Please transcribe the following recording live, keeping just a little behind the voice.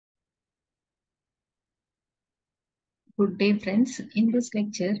Good day, friends. In this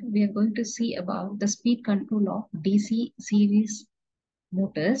lecture, we are going to see about the speed control of DC series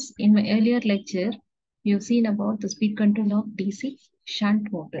motors. In my earlier lecture, you've seen about the speed control of DC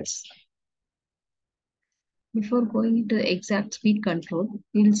shunt motors. Before going into the exact speed control,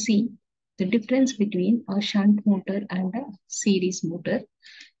 we'll see the difference between a shunt motor and a series motor.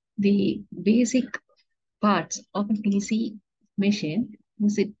 The basic parts of a DC machine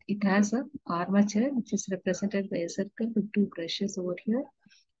is it has a armature, which is represented by a circle with two brushes over here,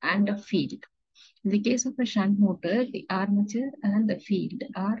 and a field. In the case of a shunt motor, the armature and the field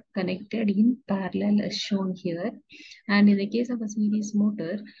are connected in parallel as shown here. And in the case of a series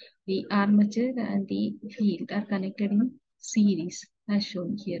motor, the armature and the field are connected in series as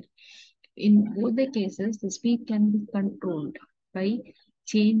shown here. In both the cases, the speed can be controlled by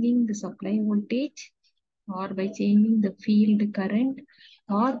changing the supply voltage or by changing the field current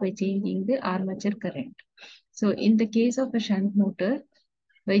or by changing the armature current. So in the case of a shunt motor,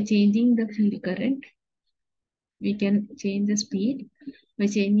 by changing the field current, we can change the speed. By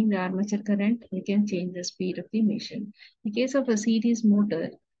changing the armature current, we can change the speed of the machine. In case of a series motor,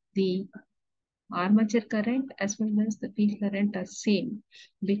 the armature current as well as the field current are same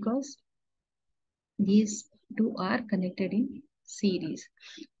because these two are connected in series.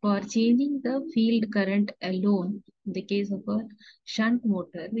 For changing the field current alone, in the case of a shunt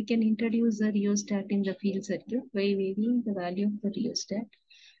motor, we can introduce a rheostat in the field circuit by varying the value of the rheostat.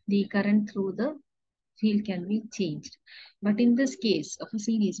 The current through the field can be changed. But in this case of a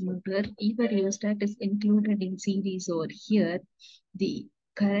series motor, if a rheostat is included in series over here, the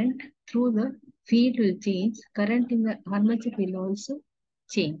current through the field will change, current in the armature will also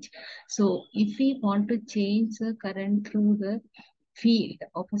change. So if we want to change the current through the field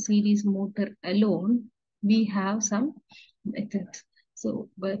of a series motor alone, we have some methods. So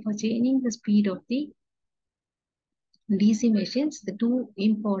for changing the speed of the DC machines, the two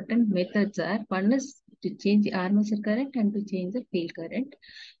important methods are, one is to change the armature current and to change the field current,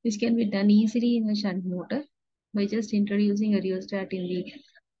 which can be done easily in a shunt motor by just introducing a rheostat in the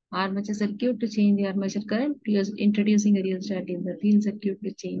armature circuit to change the armature current, introducing a rheostat in the field circuit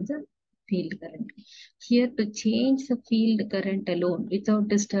to change the field current. Here, to change the field current alone without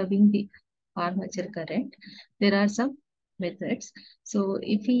disturbing the armature current, there are some methods. So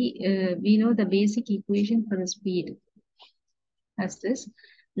if we know the basic equation for the speed as this.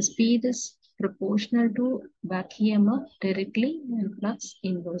 The speed is proportional to back EMF directly and flux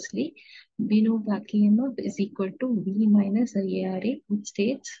inversely. We know back EMF is equal to V minus IARA, which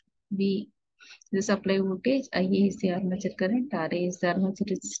states V the supply voltage, IA is the armature current, RA is the armature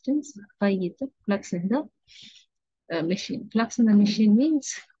resistance, phi is the flux in the machine. Flux in the machine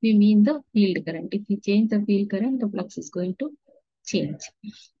means we mean the field current. If we change the field current, the flux is going to change.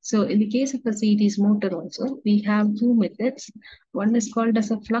 So in the case of a series motor also, we have two methods. One is called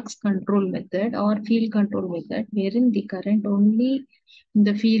as a flux control method or field control method, wherein the current only in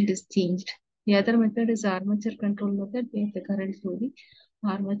the field is changed. The other method is armature control method, where the current through the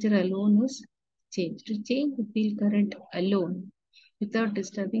armature alone is changed. To change the field current alone without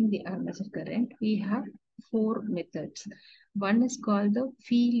disturbing the armature current, we have four methods. One is called the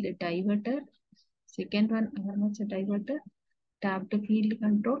field diverter, second one armature diverter, tapped field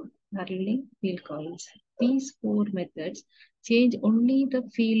control, hurling field coils. These four methods change only the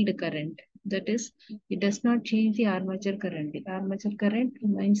field current. That is, it does not change the armature current. The armature current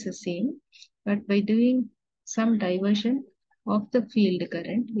remains the same, but by doing some diversion of the field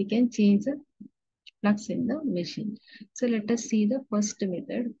current, we can change the flux in the machine. So let us see the first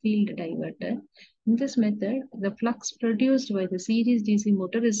method, field diverter. In this method, the flux produced by the series DC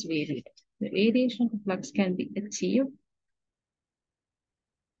motor is varied. The variation of flux can be achieved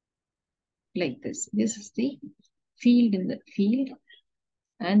like this. This is the field in the field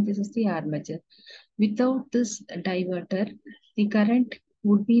and this is the armature. Without this diverter, the current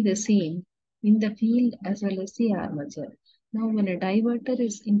would be the same in the field as well as the armature. Now, when a diverter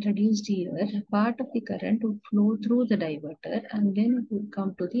is introduced here, a part of the current would flow through the diverter and then it would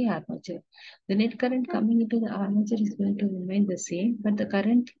come to the armature. The net current coming into the armature is going to remain the same, but the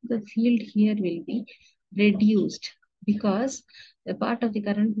current in the field here will be reduced because the part of the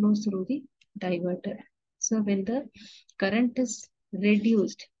current flows through the diverter. So when the current is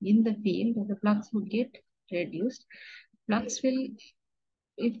reduced in the field, the flux would get reduced. Flux will,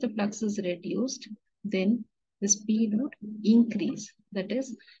 if the flux is reduced, then the speed would increase. That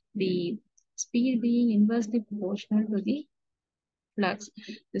is, the speed being inversely proportional to the flux,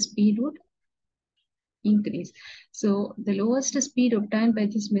 the speed would increase. So the lowest speed obtained by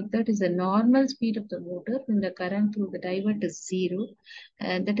this method is the normal speed of the motor when the current through the diverter is zero.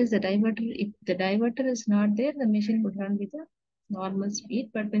 And that is the diverter. If the diverter is not there, the machine would run with a normal speed.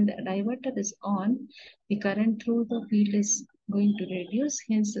 But when the diverter is on, the current through the field is going to reduce,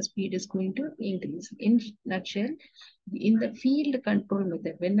 hence the speed is going to increase. In nutshell, in the field control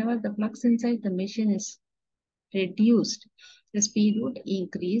method, whenever the flux inside the machine is reduced, the speed would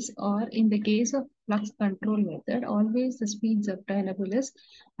increase, or in the case of flux control method, always the speeds obtainable is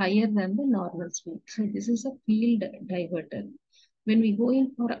higher than the normal speed. So this is a field diverter. When we go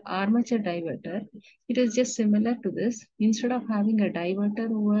in for armature diverter, it is just similar to this. Instead of having a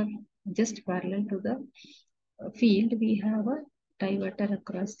diverter over just parallel to the field, we have a diverter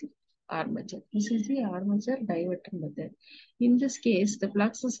across the armature. This is the armature diverter method. In this case, the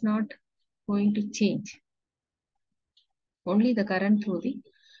flux is not going to change. Only the current through the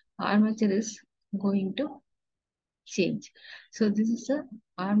armature is going to change. So this is a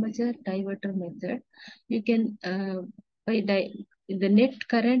armature diverter method. You can the net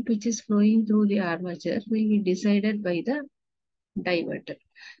current which is flowing through the armature will be decided by the diverter.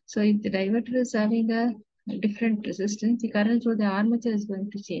 So if the diverter is having a different resistance, the current through the armature is going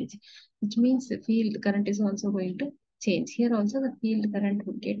to change, which means the field current is also going to change. Here also the field current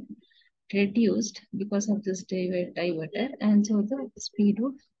would get reduced because of this diverter, and so the speed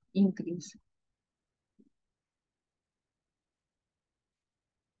would increase.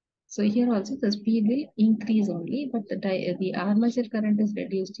 So here also the speed will increase only, but the armature current is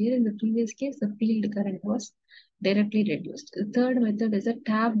reduced here. In the previous case, the field current was directly reduced. The third method is a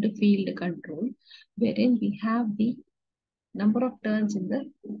tapped field control, wherein we have the number of turns in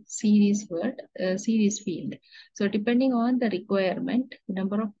the series field. So depending on the requirement, the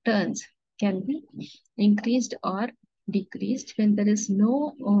number of turns can be increased or decreased. When there is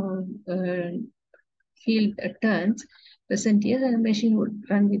no field turns present here, the machine would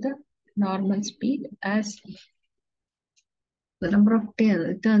run with a normal speed. As the number of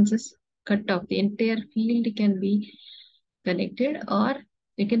turns is cut off, the entire field can be connected, or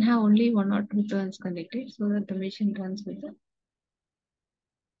you can have only one or two turns connected so that the machine runs with the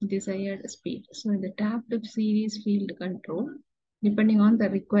desired speed. So in the tapped series field control, depending on the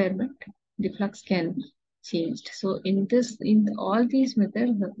requirement, the flux can be changed. So in all these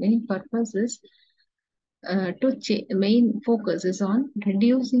methods, the main purpose is main focus is on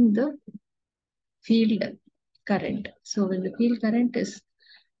reducing the field current. So when the field current is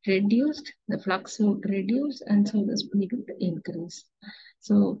reduced, the flux would reduce, and so the speed would increase.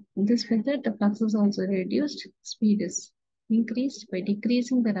 So in this method, the flux is also reduced, speed is increased by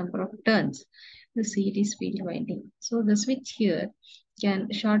decreasing the number of turns, the series field winding. So the switch here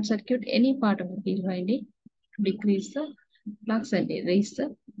can short circuit any part of the field winding to decrease the flux and raise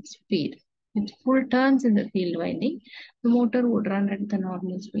the speed. With full turns in the field winding, the motor would run at the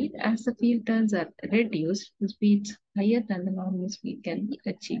normal speed. As the field turns are reduced, the speeds higher than the normal speed can be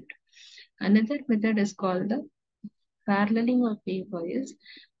achieved. Another method is called the paralleling of wave coils,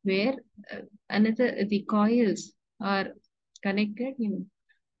 where the coils are connected in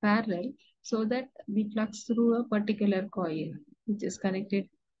parallel so that the flux through a particular coil which is connected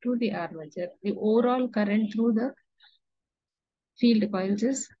to the armature, the overall current through the field coils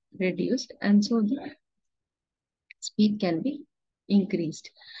is reduced, and so the speed can be increased.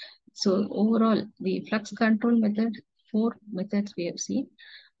 So overall, the flux control method, four methods we have seen.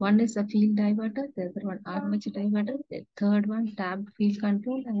 One is a field diverter, the other one armature diverter, the third one tapped field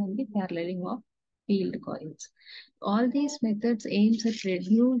control, and then the paralleling of field coils. All these methods aims at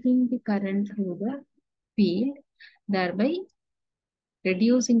reducing the current through the field, thereby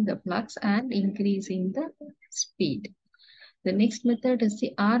reducing the flux and increasing the speed. The next method is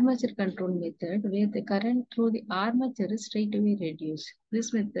the armature control method, where the current through the armature is straight away reduced.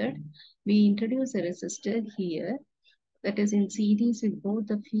 This method, we introduce a resistor here that is in series with both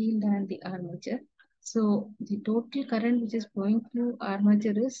the field and the armature. So the total current which is flowing through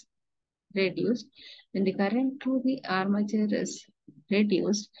armature is reduced. When the current through the armature is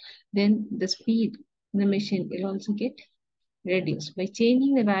reduced, then the speed in the machine will also get reduced. By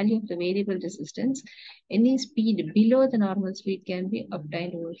changing the value of the variable resistance, any speed below the normal speed can be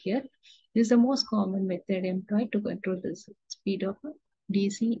obtained over here. This is the most common method employed to control the speed of a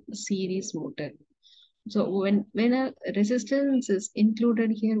DC series motor. So when a resistance is included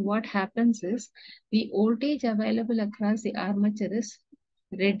here, what happens is the voltage available across the armature is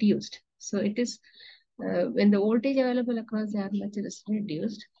reduced. So it is when the voltage available across the armature is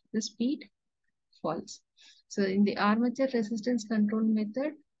reduced, the speed falls. So in the armature resistance control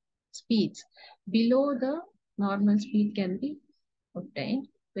method, speeds below the normal speed can be obtained.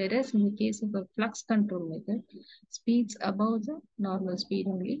 Whereas in the case of a flux control method, speeds above the normal speed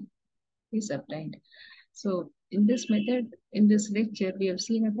only is obtained. So in this method, in this lecture, we have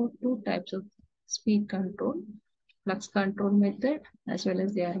seen about two types of speed control, flux control method as well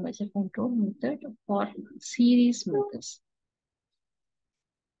as the armature control method for series motors.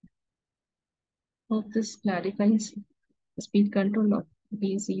 Hope this clarifies the speed control of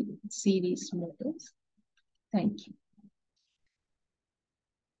DC series motors. Thank you.